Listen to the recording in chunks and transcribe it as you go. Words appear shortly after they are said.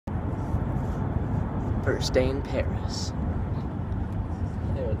First day in Paris.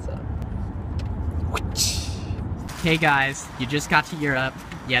 Hey, what's up? Hey guys, you just got to Europe.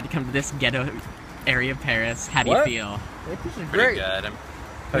 You had to come to this ghetto area of Paris. How do you feel? This is Pretty good. I'm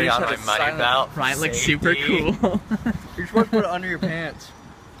putting on my money belt. Bryant looks super cool. You're supposed to put it under your pants.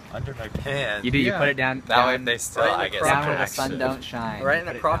 Under my pants. You do, you put it down. That way they still, right I guess, down where the action. sun don't shine. Right in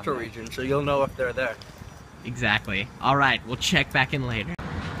the crotchal region, so you'll know if they're there. Exactly. Alright, we'll check back in later.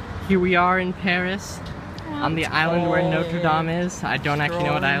 Here we are in Paris, on the island where Notre Dame is. I don't actually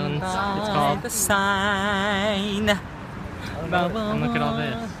know what island it's called. The sign. And look at all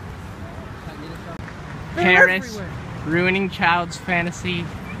this. Paris, ruining child's fantasy,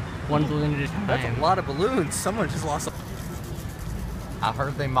 one balloon at a time. That's a lot of balloons. Someone just lost a... I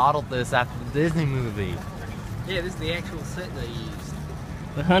heard they modeled this after the Disney movie. Yeah, this is the actual set they used.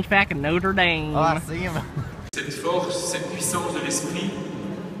 The Hunchback of Notre Dame. Oh, I see him. Cette force, cette puissance de l'esprit,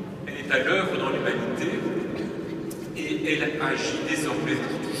 elle est à l'œuvre dans l'humanité et elle agit désormais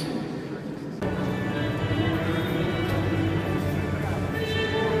pour toujours.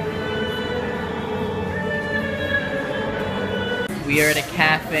 We are at a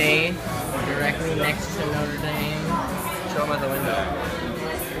cafe directly next to Notre Dame. Show them out the window.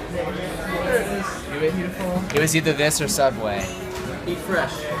 There it is. Isn't it beautiful? It was either this or Subway. Eat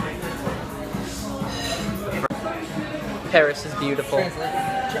fresh. Paris is beautiful. I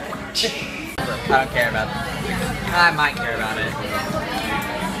don't care about it. I might care about it.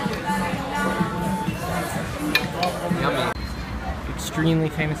 Yummy. Extremely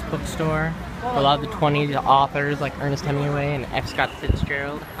famous bookstore. A lot of the 20s authors like Ernest Hemingway and F. Scott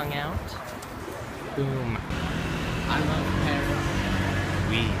Fitzgerald hung out. Boom. I love Paris.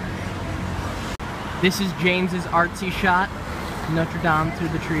 This is James's artsy shot. Notre Dame through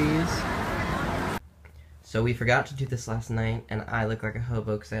the trees. So we forgot to do this last night, and I look like a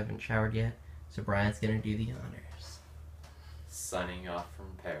hobo because I haven't showered yet. So Bryant's gonna do the honors. Signing off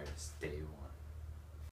from Paris, day one.